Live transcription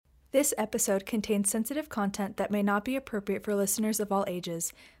This episode contains sensitive content that may not be appropriate for listeners of all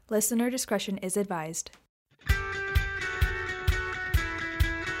ages. Listener discretion is advised.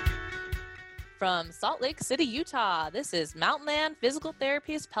 From Salt Lake City, Utah, this is Mountainland Physical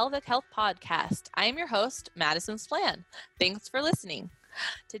Therapy's Pelvic Health Podcast. I am your host, Madison Splan. Thanks for listening.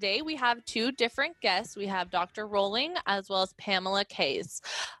 Today we have two different guests. We have Dr. Roehling as well as Pamela Kays.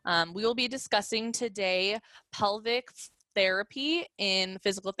 We will be discussing today pelvic therapy in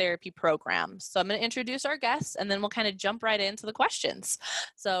physical therapy programs. So I'm going to introduce our guests and then we'll kind of jump right into the questions.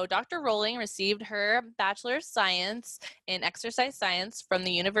 So Dr. Roehling received her Bachelor of Science in Exercise Science from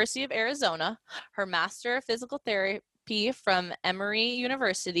the University of Arizona, her Master of Physical Therapy from Emory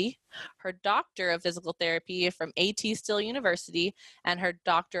University, her Doctor of Physical Therapy from ATSU University, and her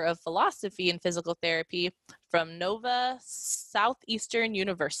Doctor of Philosophy in Physical Therapy from Nova Southeastern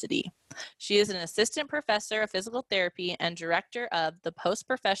University. She is an assistant professor of physical therapy and director of the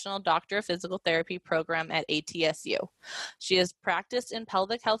post-professional Doctor of Physical Therapy program at ATSU. She has practiced in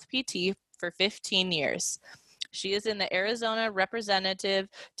pelvic health PT for 15 years. She is in the Arizona representative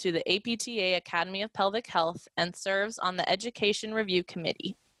to the APTA Academy of Pelvic Health and serves on the Education Review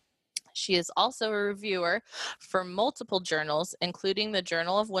Committee. She is also a reviewer for multiple journals, including the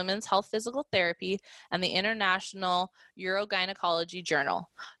Journal of Women's Health Physical Therapy and the International Urogynecology Journal.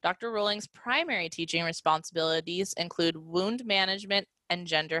 Dr. Roehling's primary teaching responsibilities include wound management and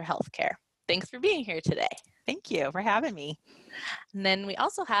gender health care. Thanks for being here today. Thank you for having me. And then we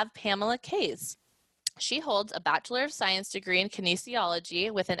also have Pamela Kays. She holds a Bachelor of Science degree in kinesiology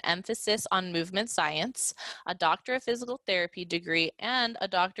with an emphasis on movement science, a Doctor of Physical Therapy degree, and a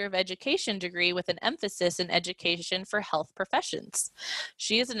Doctor of Education degree with an emphasis in education for health professions.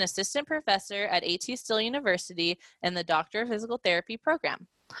 She is an assistant professor at ATSU University in the Doctor of Physical Therapy program.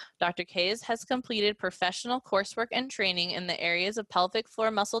 Dr. Kays has completed professional coursework and training in the areas of pelvic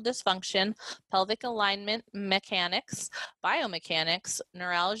floor muscle dysfunction, pelvic alignment mechanics, biomechanics,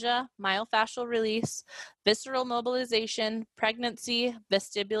 neuralgia, myofascial release, visceral mobilization, pregnancy,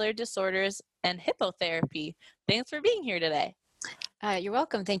 vestibular disorders, and hippotherapy. Thanks for being here today. You're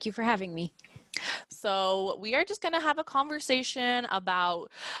welcome. Thank you for having me. So we are just going to have a conversation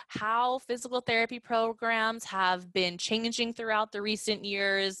about how physical therapy programs have been changing throughout the recent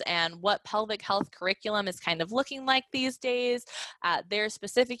years and what pelvic health curriculum is kind of looking like these days at their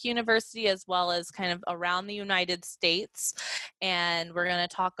specific university as well as kind of around the United States. And we're going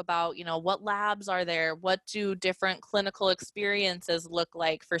to talk about, what labs are there? What do different clinical experiences look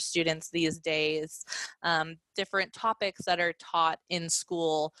like for students these days? Different topics that are taught in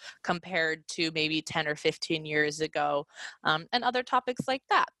school compared to maybe 10 or 15 years ago, and other topics like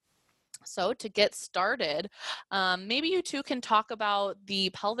that. So to get started, maybe you two can talk about the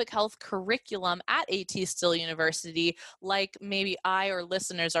pelvic health curriculum at ATSU University, like maybe I or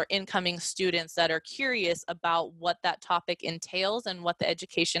listeners are incoming students that are curious about what that topic entails and what the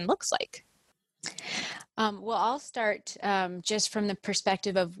education looks like. Well, I'll start just from the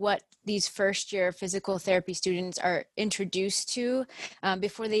perspective of what these first-year physical therapy students are introduced to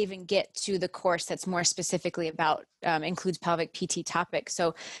before they even get to the course that's more specifically about, includes pelvic PT topics.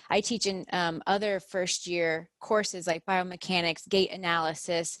 So I teach in other first-year courses like biomechanics, gait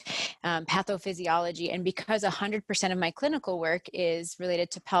analysis, pathophysiology, and because 100% of my clinical work is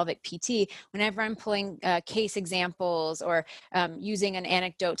related to pelvic PT, whenever I'm pulling case examples or using an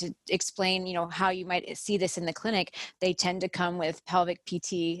anecdote to explain, how you might see this in the clinic, they tend to come with pelvic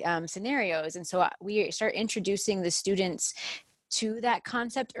PT scenarios. And so we start introducing the students to that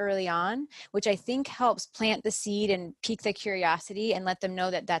concept early on, which I think helps plant the seed and pique the curiosity and let them know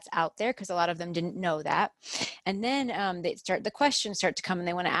that that's out there, because a lot of them didn't know that. And then the questions start to come and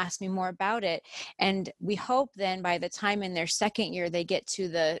they want to ask me more about it. And we hope then by the time in their second year, they get to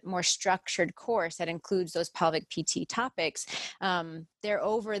the more structured course that includes those pelvic PT topics. They're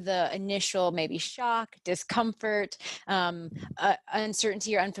over the initial maybe shock, discomfort,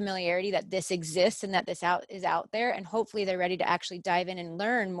 uncertainty or unfamiliarity that this exists and that this is out there. And hopefully they're ready to actually dive in and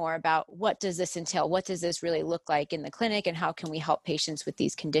learn more about what does this entail? What does this really look like in the clinic? And how can we help patients with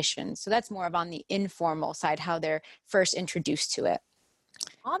these conditions? So that's more of on the informal side, how they're first introduced to it.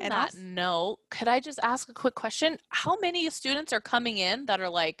 On that note, could I just ask a quick question? How many students are coming in that are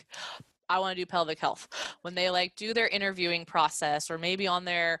like, I want to do pelvic health, when they do their interviewing process or maybe on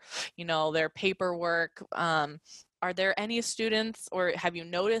their, their paperwork? Are there any students, or have you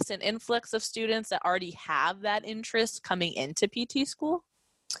noticed an influx of students that already have that interest coming into PT school?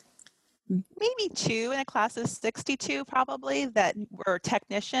 maybe 2 in a class of 62 probably that were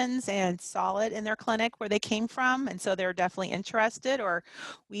technicians and solid in their clinic where they came from. And so they're definitely interested. Or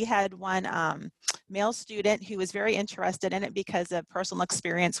we had one male student who was very interested in it because of personal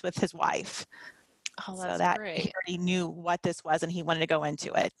experience with his wife. Oh, So that's that great. he already knew what this was and he wanted to go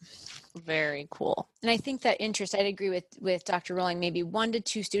into it. Very cool. And I think that interest, I'd agree with Dr. Roehling, maybe 1 to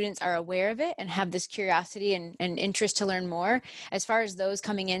 2 students are aware of it and have this curiosity and interest to learn more. As far as those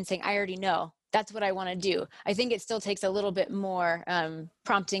coming in saying, I already know, that's what I want to do. I think it still takes a little bit more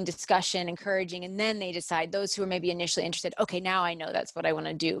prompting, discussion, encouraging, and then they decide, those who are maybe initially interested, okay, now I know that's what I want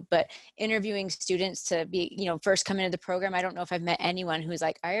to do. But interviewing students to be, first come into the program, I don't know if I've met anyone who's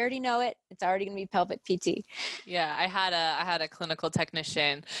like, I already know it. It's already going to be pelvic PT. Yeah, I had a clinical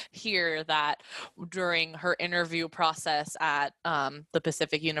technician here that during her interview process at the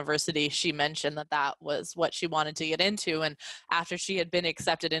Pacific University, she mentioned that was what she wanted to get into. And after she had been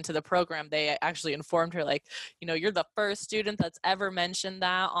accepted into the program, they actually informed her, like, you're the first student that's ever mentioned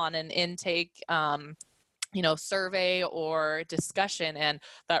that on an intake survey or discussion. And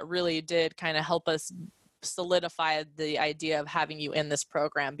that really did kind of help us solidify the idea of having you in this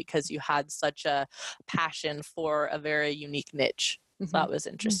program because you had such a passion for a very unique niche. So that was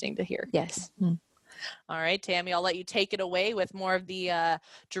interesting to hear. Yes. All right, Tammy, I'll let you take it away with more of the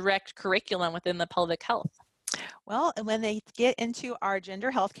direct curriculum within the pelvic health. Well, and when they get into our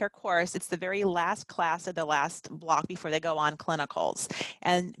gender healthcare course, it's the very last class of the last block before they go on clinicals.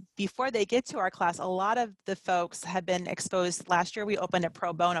 And before they get to our class, a lot of the folks have been exposed. Last year, we opened a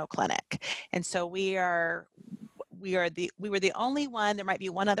pro bono clinic. And so we were the only one. There might be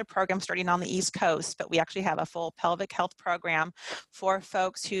one other program starting on the East Coast, but we actually have a full pelvic health program for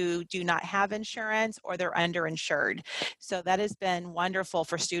folks who do not have insurance or they're underinsured. So that has been wonderful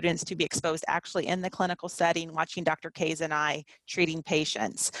for students to be exposed actually in the clinical setting, watching Dr. Kays and I treating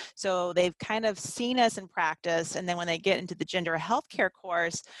patients. So they've kind of seen us in practice, and then when they get into the gender healthcare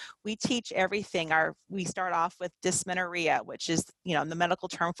course, we teach everything. We start off with dysmenorrhea, which is the medical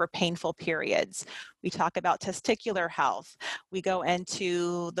term for painful periods. We talk about testicular health. We go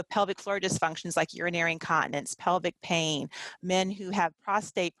into the pelvic floor dysfunctions like urinary incontinence, pelvic pain, men who have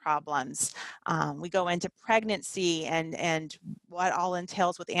prostate problems. We go into pregnancy and what all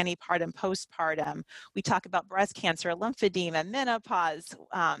entails with antepartum, postpartum. We talk about breast cancer, lymphedema, menopause,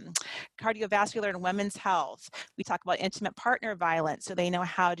 cardiovascular and women's health. We talk about intimate partner violence, so they know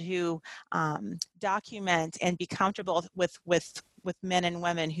how to document and be comfortable with men and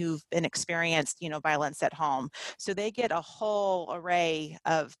women who've been experienced, violence at home. So they get a whole array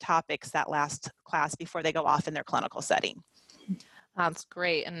of topics that last class before they go off in their clinical setting. That's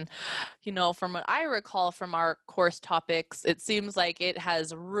great. And, from what I recall from our course topics, it seems like it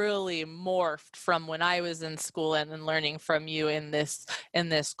has really morphed from when I was in school and learning from you in this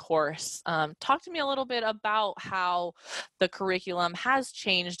course. Talk to me a little bit about how the curriculum has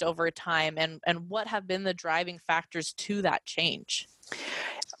changed over time and what have been the driving factors to that change.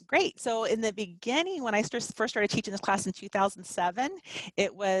 Great. So in the beginning, when I first started teaching this class in 2007,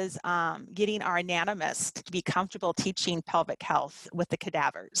 it was getting our anatomists to be comfortable teaching pelvic health with the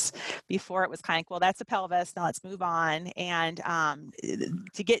cadavers. Before it was kind of, well, that's a pelvis, now let's move on. And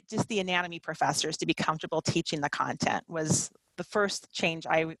to get just the anatomy professors to be comfortable teaching the content was the first change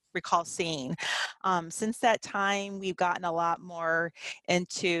I recall seeing. Since that time, we've gotten a lot more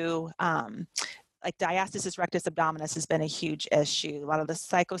into like diastasis rectus abdominis has been a huge issue, a lot of the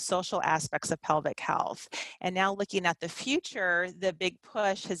psychosocial aspects of pelvic health. And now looking at the future, the big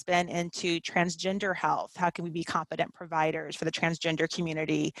push has been into transgender health. How can we be competent providers for the transgender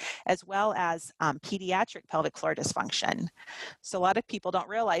community, as well as pediatric pelvic floor dysfunction? So a lot of people don't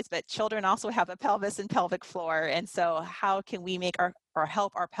realize, but children also have a pelvis and pelvic floor. And so how can we make or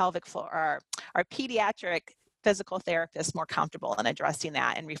help our pelvic floor, our pediatric physical therapists more comfortable in addressing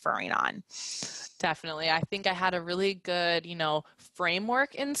that and referring on? Definitely. I think I had a really good,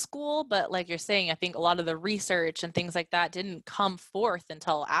 framework in school, but like you're saying, I think a lot of the research and things like that didn't come forth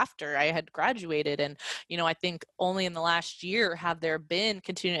until after I had graduated. And, I think only in the last year have there been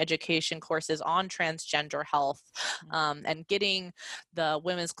continuing education courses on transgender health, and getting the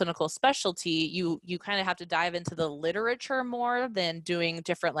women's clinical specialty. You kind of have to dive into the literature more than doing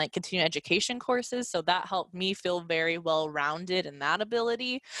different like continuing education courses. So that helped me feel very well-rounded in that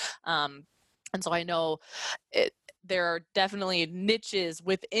ability. And so I know there are definitely niches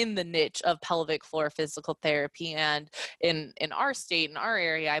within the niche of pelvic floor physical therapy. And in our state, in our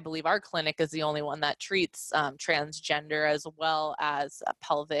area, I believe our clinic is the only one that treats transgender as well as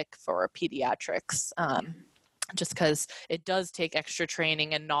pelvic for pediatrics. Just because it does take extra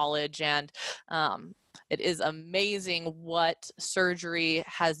training and knowledge and It is amazing what surgery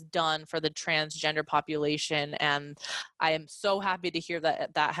has done for the transgender population. And I am so happy to hear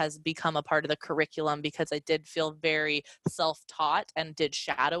that that has become a part of the curriculum, because I did feel very self-taught and did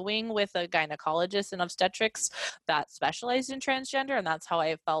shadowing with a gynecologist in obstetrics that specialized in transgender. And that's how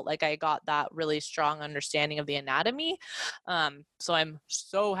I felt like I got that really strong understanding of the anatomy. So I'm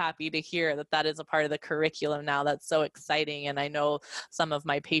so happy to hear that that is a part of the curriculum now. That's so exciting. And I know some of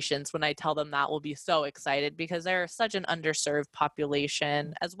my patients, when I tell them that, will be so excited, because they're such an underserved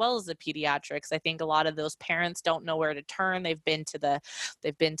population, as well as the pediatrics. I think a lot of those parents don't know where to turn. They've been to the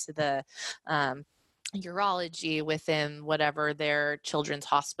urology within whatever their children's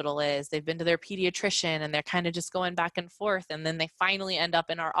hospital is. They've been to their pediatrician, and they're kind of just going back and forth. And then they finally end up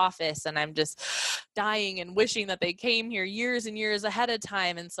in our office, and I'm just dying and wishing that they came here years and years ahead of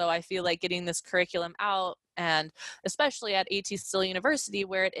time. And so I feel like getting this curriculum out, and especially at ATSU University,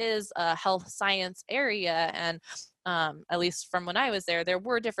 where it is a health science area, and at least from when I was there, there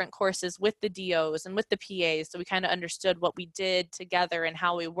were different courses with the DOs and with the PAs. So we kind of understood what we did together and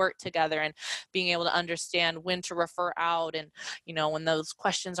how we worked together, and being able to understand when to refer out. And, you know, when those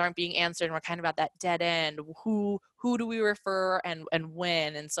questions aren't being answered and we're kind of at that dead end, who do we refer and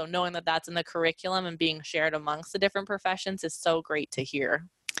when? And so knowing that that's in the curriculum and being shared amongst the different professions is so great to hear.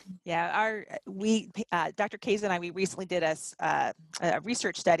 Yeah, Dr. Kays and I, we recently did a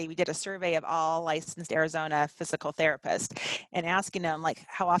research study. We did a survey of all licensed Arizona physical therapists, and asking them, like,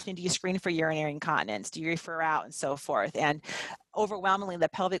 how often do you screen for urinary incontinence? Do you refer out, and so forth? And overwhelmingly, the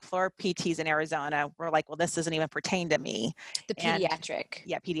pelvic floor PTs in Arizona were like, well, this doesn't even pertain to me. The pediatric.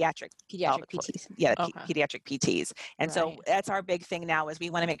 Pediatric PTs. Pediatric PTs. And so that's our big thing now, is we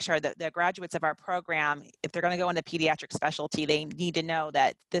want to make sure that the graduates of our program, if they're going to go into pediatric specialty, they need to know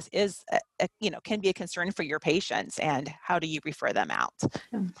that this is, can be a concern for your patients, and how do you refer them out?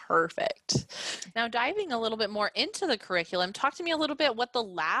 Perfect. Now, diving a little bit more into the curriculum, talk to me a little bit what the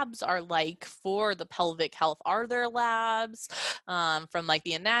labs are like for the pelvic health. Are there labs? From like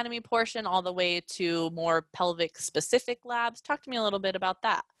the anatomy portion all the way to more pelvic specific labs? Talk to me a little bit about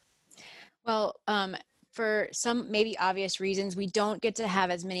that. Well, for some maybe obvious reasons, we don't get to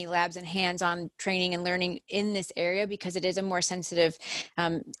have as many labs and hands-on training and learning in this area, because it is a more sensitive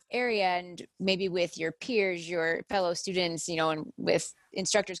area, and maybe with your peers, your fellow students, and with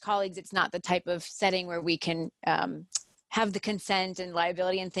instructors, colleagues, it's not the type of setting where we can have the consent and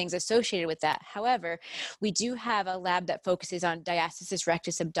liability and things associated with that. However, we do have a lab that focuses on diastasis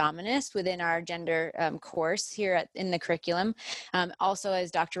rectus abdominis within our gender course here in the curriculum. Also, as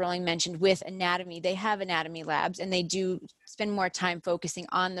Dr. Roehling mentioned, with anatomy, they have anatomy labs, and they do spend more time focusing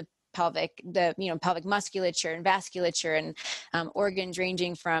on the pelvic musculature and vasculature, and organs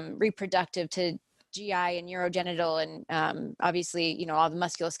ranging from reproductive to GI and urogenital, and obviously, all the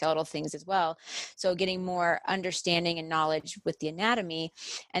musculoskeletal things as well. So getting more understanding and knowledge with the anatomy.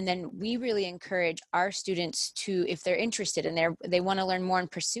 And then we really encourage our students to, if they're interested and they want to learn more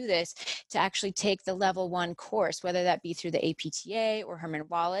and pursue this, to actually take the level 1 course, whether that be through the APTA or Herman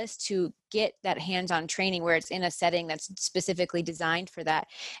Wallace, to get that hands-on training where it's in a setting that's specifically designed for that.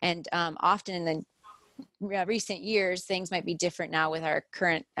 And often in the recent years, things might be different now with our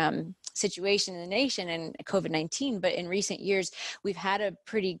current situation in the nation and COVID-19, but in recent years, we've had a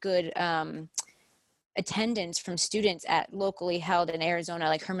pretty good attendance from students at locally held in Arizona,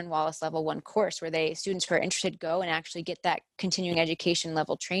 like Herman Wallace level 1 course, where students who are interested go and actually get that continuing education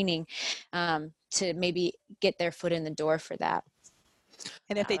level training to maybe get their foot in the door for that.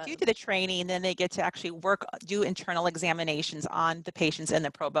 And if they do the training, then they get to actually do internal examinations on the patients in the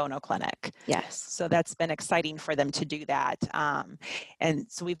pro bono clinic. Yes. So that's been exciting for them to do that. And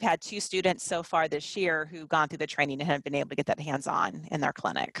so we've had 2 students so far this year who've gone through the training and have been able to get that hands-on in their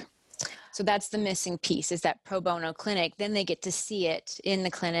clinic. So that's the missing piece, is that pro bono clinic. Then they get to see it in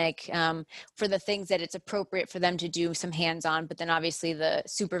the clinic for the things that it's appropriate for them to do some hands-on, but then obviously the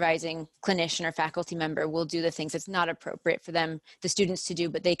supervising clinician or faculty member will do the things that's not appropriate for them, the students, to do,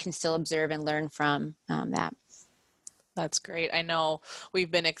 but they can still observe and learn from that. That's great. I know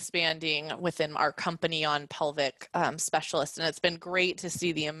we've been expanding within our company on pelvic specialists, and it's been great to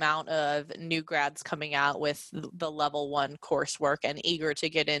see the amount of new grads coming out with the level 1 coursework and eager to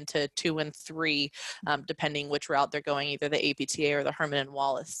get into 2 and 3, depending which route they're going, either the APTA or the Herman and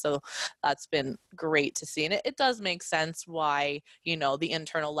Wallace. So that's been great to see. And it does make sense why, the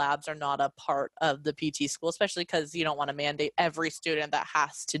internal labs are not a part of the PT school, especially because you don't want to mandate every student that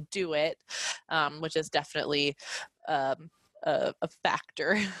has to do it, which is definitely a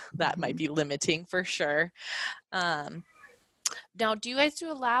factor that might be limiting for sure. Now, do you guys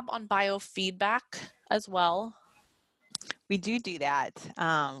do a lab on biofeedback as well? We do that.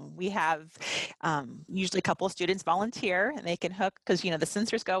 We have usually a couple of students volunteer, and they can hook, because the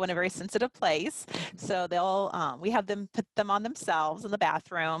sensors go in a very sensitive place. So we have them put them on themselves in the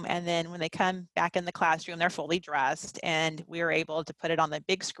bathroom, and then when they come back in the classroom, they're fully dressed, and we are able to put it on the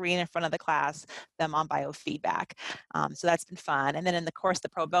big screen in front of the class, them on biofeedback. So that's been fun. And then in the course, the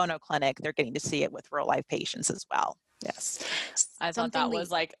pro bono clinic, they're getting to see it with real life patients as well. Yes. I thought that was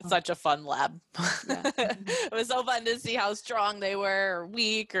like such a fun lab. Yeah. It was so fun to see how strong they were, or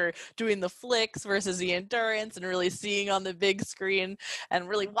weak, or doing the flicks versus the endurance, and really seeing on the big screen and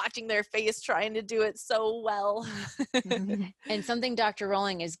really watching their face trying to do it so well. And something Dr.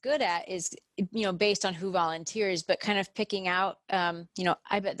 Roehling is good at is, based on who volunteers, but kind of picking out,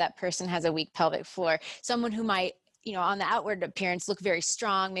 I bet that person has a weak pelvic floor. Someone who might, on the outward appearance look very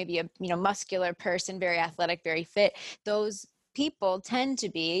strong, maybe a muscular person, very athletic, very fit. Those people tend to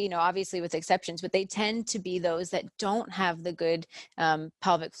be, obviously with exceptions, but they tend to be those that don't have the good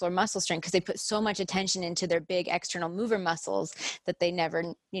pelvic floor muscle strength, because they put so much attention into their big external mover muscles that they never,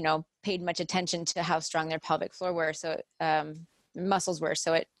 paid much attention to how strong their pelvic floor were. So muscles were.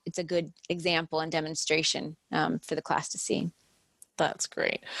 So it's a good example and demonstration for the class to see. That's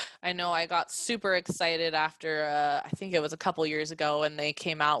great. I know I got super excited after, I think it was a couple years ago, and they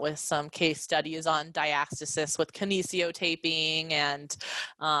came out with some case studies on diastasis with kinesiotaping. And,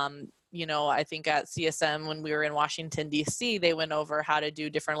 I think at CSM, when we were in Washington, D.C., they went over how to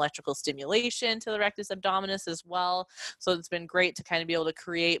do different electrical stimulation to the rectus abdominis as well. So it's been great to kind of be able to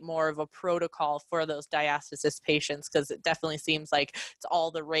create more of a protocol for those diastasis patients, because it definitely seems like it's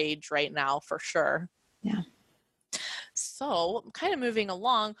all the rage right now for sure. Yeah. So kind of moving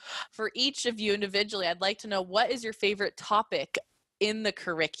along, for each of you individually, I'd like to know, what is your favorite topic in the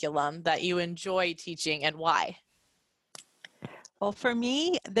curriculum that you enjoy teaching, and why? Well, for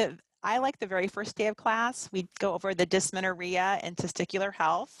me, I like the very first day of class. We go over the dysmenorrhea and testicular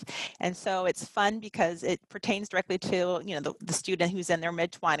health. And so it's fun because it pertains directly to, the student who's in their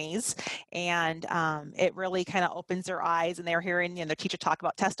mid-20s. And it really kind of opens their eyes, and they're hearing, their teacher talk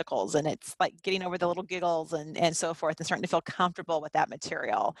about testicles. And it's like getting over the little giggles and so forth, and starting to feel comfortable with that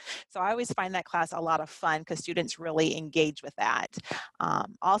material. So I always find that class a lot of fun, because students really engage with that.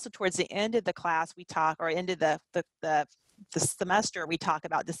 Also, towards the end of the class, we talk, or end of the semester, we talk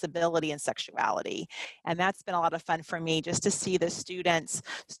about disability and sexuality. And that's been a lot of fun for me, just to see the students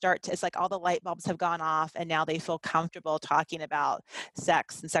start to, it's like all the light bulbs have gone off, and now they feel comfortable talking about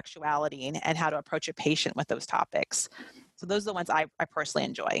sex and sexuality and how to approach a patient with those topics. So those are the ones I personally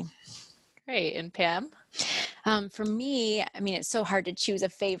enjoy. Great. And Pam? For me, it's so hard to choose a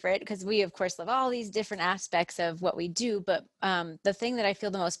favorite, because we, of course, love all these different aspects of what we do. But the thing that I feel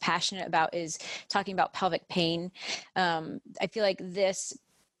the most passionate about is talking about pelvic pain. I feel like this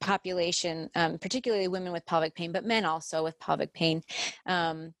population, particularly women with pelvic pain, but men also with pelvic pain,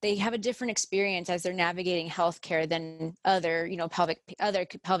 they have a different experience as they're navigating healthcare than other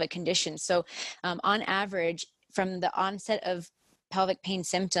pelvic conditions. So on average, from the onset of pelvic pain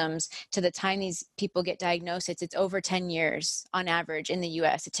symptoms to the time these people get diagnosed, it's over 10 years on average in the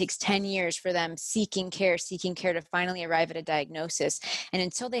US. It takes 10 years for them seeking care to finally arrive at a diagnosis. And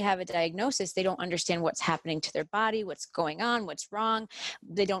until they have a diagnosis, they don't understand what's happening to their body, what's going on, what's wrong.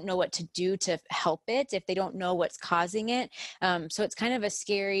 They don't know what to do to help it if they don't know what's causing it. So it's kind of a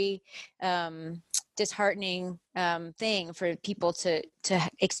scary, disheartening thing for people to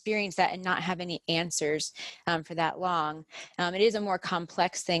experience that and not have any answers for that long. It is a more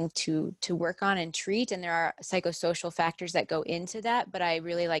complex thing to work on and treat, and there are psychosocial factors that go into that, but I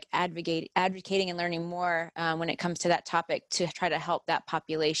really like advocating and learning more when it comes to that topic, to try to help that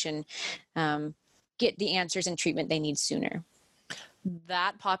population get the answers and treatment they need sooner.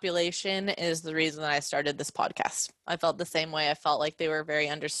 That population is the reason that I started this podcast. I felt the same way. I felt like they were very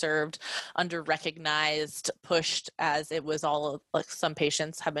underserved, under-recognized, pushed, as it was all, like some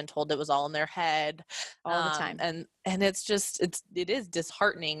patients have been told it was all in their head. All the time. And it is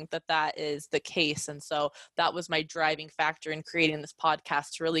disheartening that is the case. And so that was my driving factor in creating this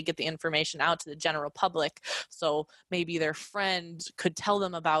podcast, to really get the information out to the general public. So maybe their friend could tell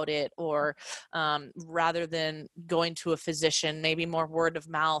them about it, or rather than going to a physician, maybe more word of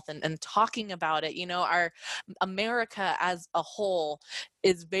mouth and talking about it. Our America as a whole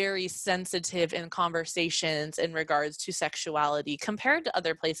is very sensitive in conversations in regards to sexuality compared to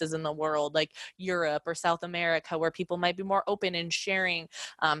other places in the world, like Europe or South America, where people might be more open in sharing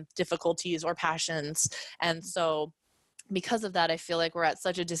difficulties or passions. And so because of that, I feel like we're at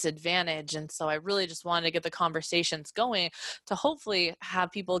such a disadvantage. And so I really just wanted to get the conversations going to hopefully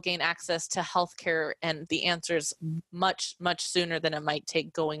have people gain access to healthcare and the answers much, much sooner than it might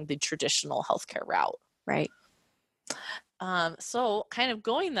take going the traditional healthcare route. Right. So kind of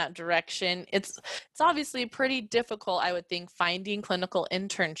going that direction, it's obviously pretty difficult, I would think, finding clinical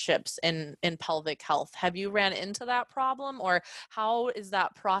internships in pelvic health. Have you ran into that problem, or how is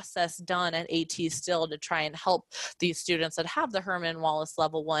that process done at AT still to try and help these students that have the Herman Wallace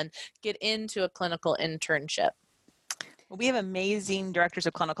Level 1 get into a clinical internship? We have amazing directors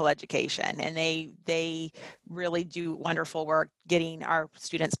of clinical education, and they really do wonderful work getting our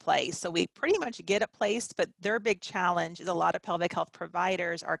students placed. So we pretty much get it placed, but their big challenge is a lot of pelvic health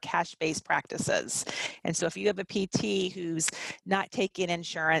providers are cash-based practices. And so if you have a PT who's not taking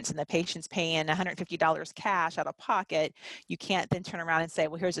insurance and the patient's paying $150 cash out of pocket, you can't then turn around and say,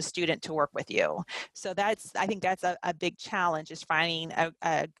 well, here's a student to work with you. So I think that's a big challenge, is finding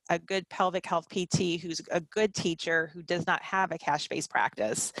a good pelvic health PT who's a good teacher who does not have a cash-based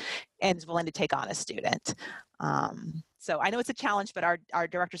practice and is willing to take on a student. So I know it's a challenge, but our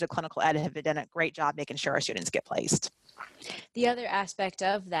directors of clinical ed have done a great job making sure our students get placed. The other aspect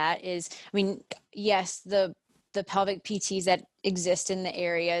of that is, yes, the pelvic PTs that exist in the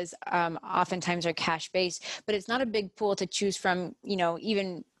areas oftentimes are cash-based, but it's not a big pool to choose from,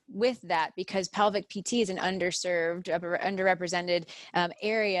 even with that, because pelvic PT is an underserved, underrepresented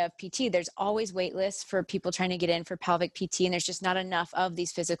area of PT. There's always wait lists for people trying to get in for pelvic PT, and there's just not enough of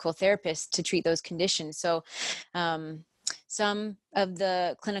these physical therapists to treat those conditions. So some of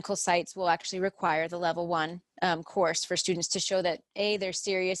the clinical sites will actually require the level 1 course for students to show that they're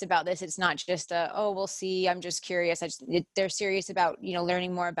serious about this. It's not just we'll see, I'm just curious. They're serious about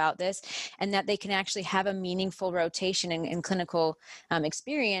learning more about this, and that they can actually have a meaningful rotation in clinical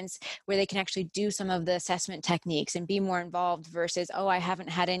experience where they can actually do some of the assessment techniques and be more involved versus, I haven't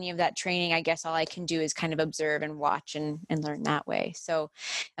had any of that training, I guess all I can do is kind of observe and watch and learn that way. So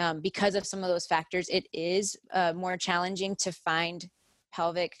because of some of those factors, it is more challenging to find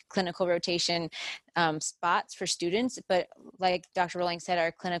pelvic clinical rotation spots for students. But like Dr. Roehling said,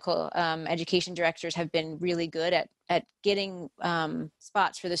 our clinical education directors have been really good at getting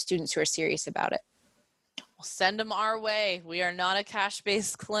spots for the students who are serious about it. Well, send them our way. We are not a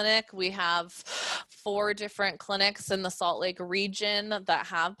cash-based clinic. We have 4 different clinics in the Salt Lake region that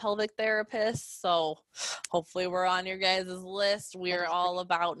have pelvic therapists. So hopefully we're on your guys' list. We are all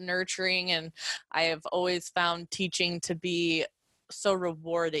about nurturing, and I have always found teaching to be so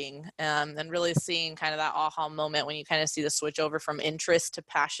rewarding, and really seeing kind of that aha moment when you kind of see the switch over from interest to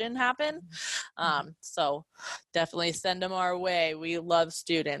passion happen. So definitely send them our way. We love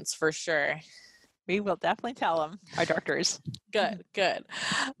students for sure. We will definitely tell them, our doctors. Good.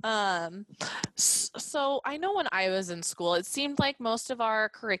 So I know when I was in school, it seemed like most of our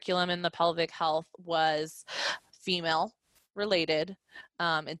curriculum in the pelvic health was female related.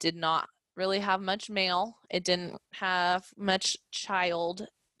 It did not really have much male. It didn't have much child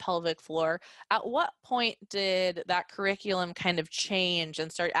pelvic floor. At what point did that curriculum kind of change and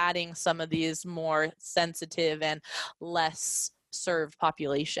start adding some of these more sensitive and less served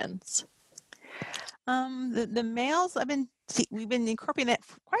populations? The males, we've been incorporating it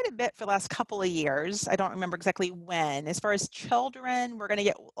quite a bit for the last couple of years. I don't remember exactly when. As far as children, we're going to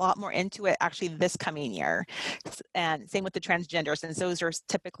get a lot more into it actually this coming year. And same with the transgender, since those are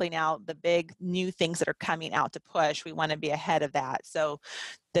typically now the big new things that are coming out to push. We want to be ahead of that. So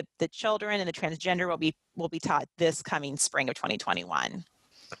the children and the transgender will be taught this coming spring of 2021.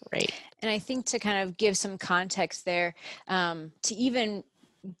 Great. And I think to kind of give some context there, to even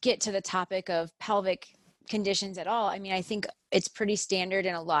get to the topic of pelvic conditions at all, I think it's pretty standard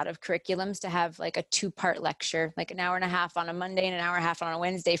in a lot of curriculums to have like a 2-part lecture, like an hour and a half on a Monday and an hour and a half on a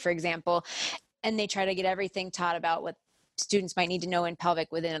Wednesday, for example. And they try to get everything taught about what students might need to know in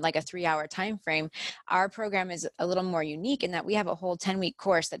pelvic within like a 3-hour time frame. Our program is a little more unique in that we have a whole 10-week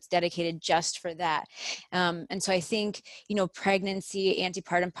course that's dedicated just for that. And so I think, pregnancy,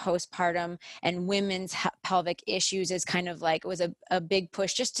 antepartum, postpartum, and women's pelvic issues is kind of like, was a big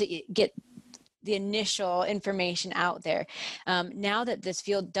push just to get the initial information out there. Now that this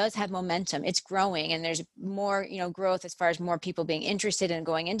field does have momentum, it's growing, and there's more, growth as far as more people being interested in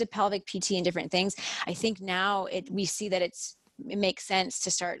going into pelvic PT and different things. I think now we see that it makes sense to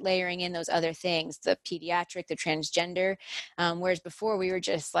start layering in those other things, the pediatric, the transgender, whereas before we were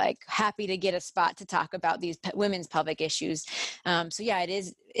just like happy to get a spot to talk about these women's pelvic issues. So yeah,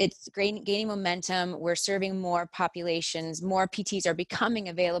 it's gaining momentum. We're serving more populations, more PTs are becoming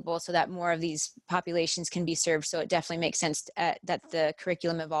available so that more of these populations can be served. So it definitely makes sense that the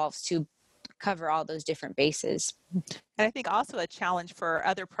curriculum evolves to cover all those different bases. And I think also a challenge for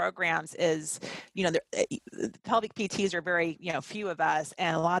other programs is, pelvic PTs are very, few of us,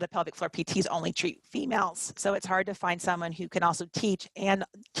 and a lot of pelvic floor PTs only treat females. So it's hard to find someone who can also teach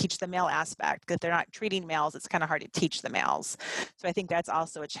the male aspect. Because if they're not treating males, it's kind of hard to teach the males. So I think that's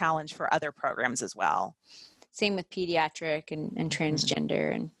also a challenge for other programs as well. Same with pediatric and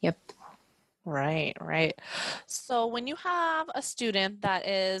transgender, and yep. Right. So when you have a student that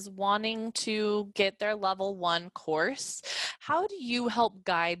is wanting to get their level 1 course, how do you help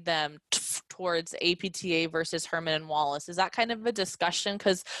guide them towards APTA versus Herman and Wallace? Is that kind of a discussion?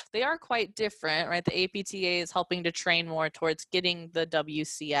 Because they are quite different, right? The APTA is helping to train more towards getting the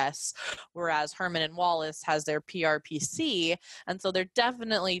WCS, whereas Herman and Wallace has their PRPC. And so they're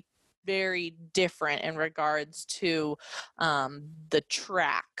definitely very different in regards to the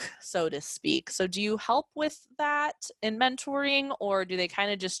track, so to speak. So do you help with that in mentoring, or do they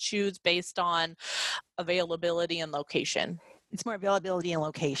kind of just choose based on availability and location? It's more availability and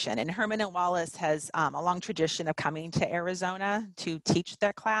location. And Herman and Wallace has a long tradition of coming to Arizona to teach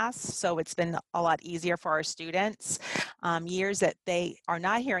their class. So it's been a lot easier for our students. Years that they are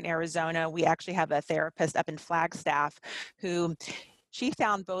not here in Arizona, we actually have a therapist up in Flagstaff who she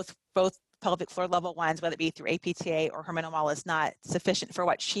found both pelvic floor level 1s, whether it be through APTA or Herman and Wallace, not sufficient for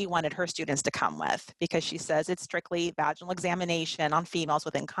what she wanted her students to come with, because she says it's strictly vaginal examination on females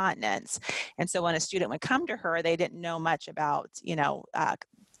with incontinence. And so when a student would come to her, they didn't know much about,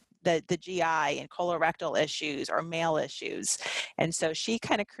 the GI and colorectal issues or male issues. And so she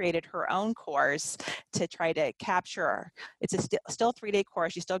kind of created her own course to try to capture. It's a still 3-day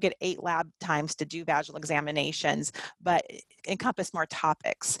course. You still get 8 lab times to do vaginal examinations, but encompass more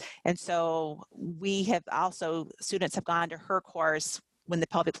topics. And so we have also, students have gone to her course when the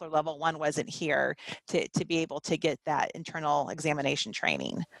pelvic floor level 1 wasn't here to be able to get that internal examination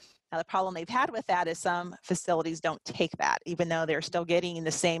training. Now, the problem they've had with that is some facilities don't take that. Even though they're still getting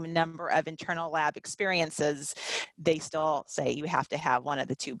the same number of internal lab experiences, they still say you have to have one of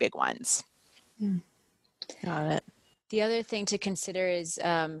the 2 big ones. Got it. The other thing to consider is,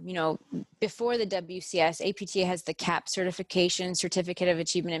 before the WCS, APTA has the CAP certification, Certificate of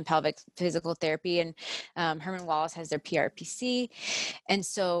Achievement in Pelvic Physical Therapy, and Herman Wallace has their PRPC. And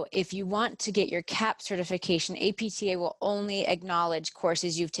so if you want to get your CAP certification, APTA will only acknowledge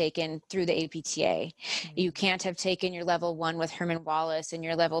courses you've taken through the APTA. You can't have taken your level 1 with Herman Wallace and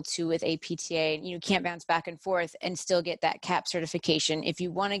your level 2 with APTA. And you can't bounce back and forth and still get that CAP certification. If you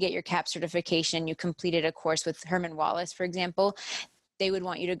want to get your CAP certification, you completed a course with Herman Wallace, for example, they would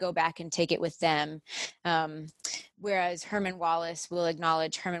want you to go back and take it with them. Whereas Herman Wallace will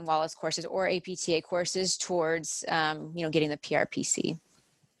acknowledge Herman Wallace courses or APTA courses towards, getting the PRPC.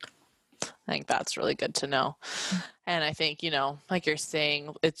 I think that's really good to know. And I think, like you're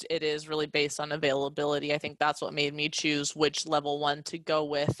saying, it is really based on availability. I think that's what made me choose which level 1 to go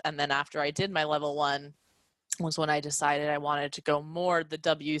with. And then after I did my level 1, was when I decided I wanted to go more the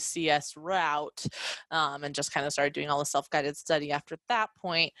WCS route, and just kind of started doing all the self-guided study after that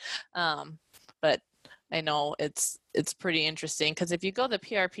point. But I know it's pretty interesting, because if you go the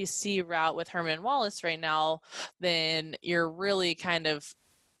PRPC route with Herman Wallace right now, then you're really kind of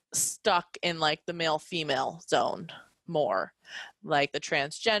stuck in like the male-female zone more. Like the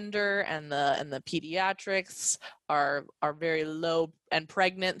transgender and the pediatrics are very low, and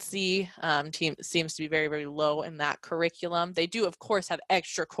pregnancy seems to be very, very low in that curriculum. They do, of course, have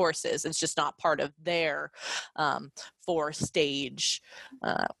extra courses. It's just not part of their 4-stage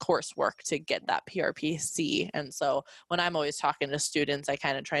coursework to get that PRPC. And so when I'm always talking to students, I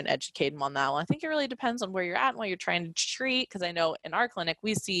kind of try and educate them on that one. I think it really depends on where you're at and what you're trying to treat, because I know in our clinic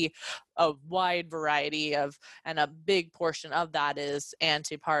we see a wide variety of, and a big portion of that is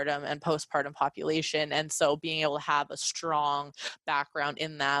antepartum and postpartum population. And so being able to have a strong background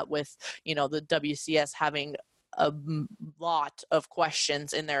in that, with the WCS having a lot of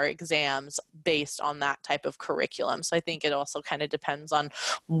questions in their exams based on that type of curriculum. So I think it also kind of depends on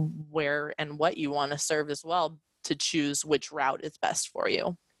where and what you want to serve as well to choose which route is best for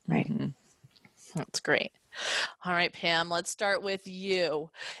you. Right. Mm-hmm. That's great. All right, Pam, let's start with you.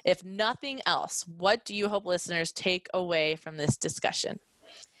 If nothing else, what do you hope listeners take away from this discussion?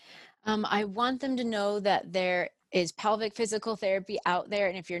 I want them to know that there is pelvic physical therapy out there?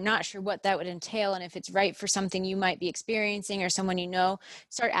 And if you're not sure what that would entail and if it's right for something you might be experiencing or someone you know,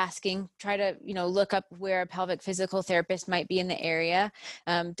 start asking. Try to, look up where a pelvic physical therapist might be in the area.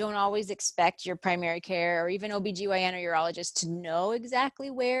 Don't always expect your primary care or even OBGYN or urologist to know exactly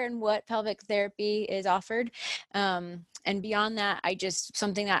where and what pelvic therapy is offered. And beyond that,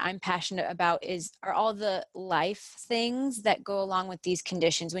 something that I'm passionate about are all the life things that go along with these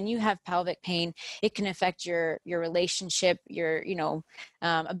conditions. When you have pelvic pain, it can affect your relationship, your,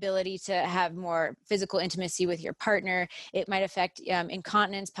 ability to have more physical intimacy with your partner. It might affect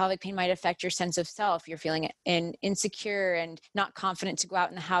incontinence. Pelvic pain might affect your sense of self. You're feeling insecure and not confident to go out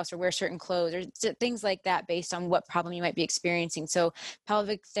in the house or wear certain clothes or things like that based on what problem you might be experiencing. So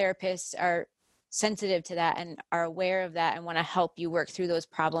pelvic therapists are sensitive to that and are aware of that and want to help you work through those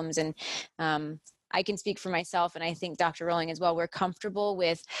problems. And I can speak for myself, and I think Dr. Roehling as well. We're comfortable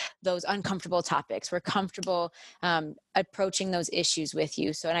with those uncomfortable topics. We're comfortable approaching those issues with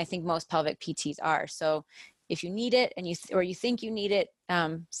you. So, and I think most pelvic PTs are. So if you need it and you think you need it,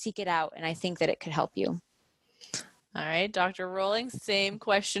 seek it out. And I think that it could help you. All right, Dr. Roehling, same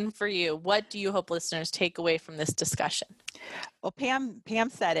question for you. What do you hope listeners take away from this discussion? Well, Pam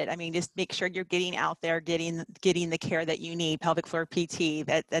said it. I mean, just make sure you're getting out there, getting the care that you need. Pelvic floor PT.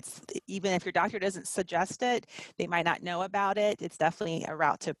 That's even if your doctor doesn't suggest it, they might not know about it. It's definitely a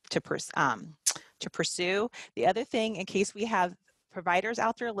route to pursue. The other thing, in case we have providers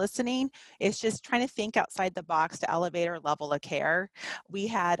out there listening, is just trying to think outside the box to elevate our level of care. We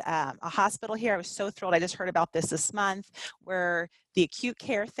had a hospital here. I was so thrilled. I just heard about this month, where the acute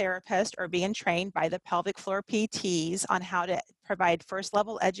care therapists are being trained by the pelvic floor PTs on how to provide first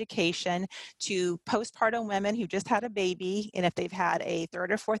level education to postpartum women who just had a baby. And if they've had a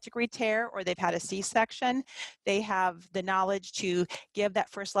 3rd or 4th degree tear or they've had a C-section, they have the knowledge to give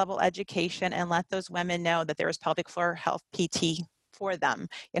that first level education and let those women know that there is pelvic floor health PT for them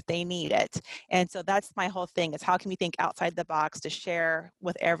if they need it. And so that's my whole thing, is how can we think outside the box to share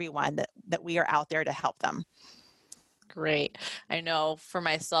with everyone that we are out there to help them. Great. I know for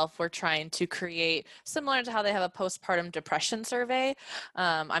myself, we're trying to create, similar to how they have a postpartum depression survey,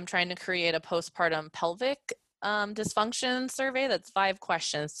 I'm trying to create a postpartum pelvic dysfunction survey that's 5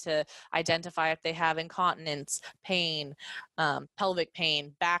 questions to identify if they have incontinence, pain, pelvic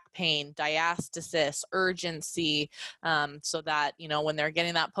pain, back pain, diastasis, urgency, so that, when they're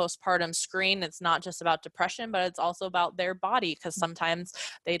getting that postpartum screen, it's not just about depression, but it's also about their body, because sometimes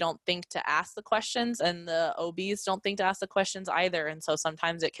they don't think to ask the questions and the OBs don't think to ask the questions either. And so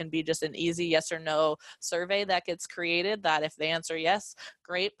sometimes it can be just an easy yes or no survey that gets created that if they answer yes,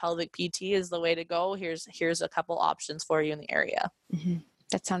 great, pelvic PT is the way to go. Here's a couple options for you in the area. Mm-hmm.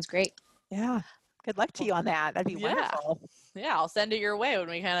 That sounds great. Yeah. Good luck to you on that. That'd be wonderful. Yeah, I'll send it your way when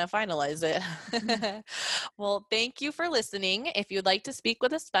we kind of finalize it. Well, thank you for listening. If you'd like to speak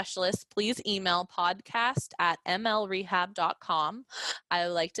with a specialist, please email podcast@mlrehab.com. I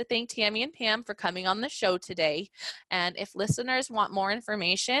would like to thank Tammy and Pam for coming on the show today. And if listeners want more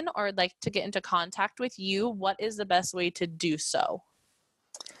information or would like to get into contact with you, what is the best way to do so?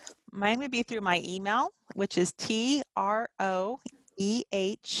 Mine would be through my email, which is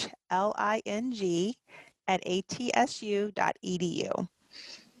troehling@atsu.edu.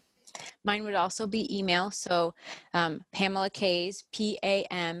 Mine would also be email. So Pamela Kays,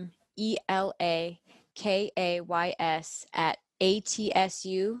 PAMELAKAYS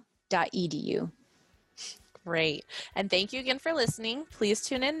 @atsu.edu. Great. And thank you again for listening. Please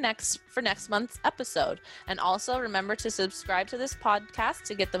tune in for next month's episode. And also remember to subscribe to this podcast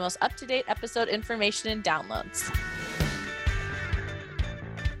to get the most up-to-date episode information and downloads.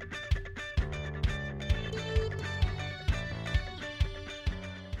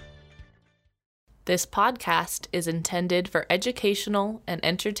 This podcast is intended for educational and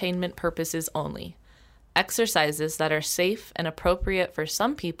entertainment purposes only. Exercises that are safe and appropriate for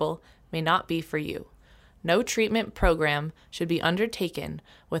some people may not be for you. No treatment program should be undertaken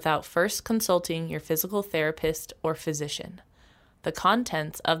without first consulting your physical therapist or physician. The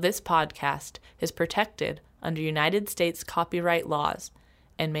contents of this podcast is protected under United States copyright laws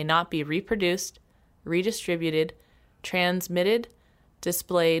and may not be reproduced, redistributed, transmitted,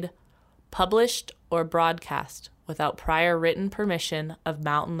 displayed, published, or broadcast without prior written permission of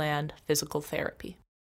Mountain Land Physical Therapy.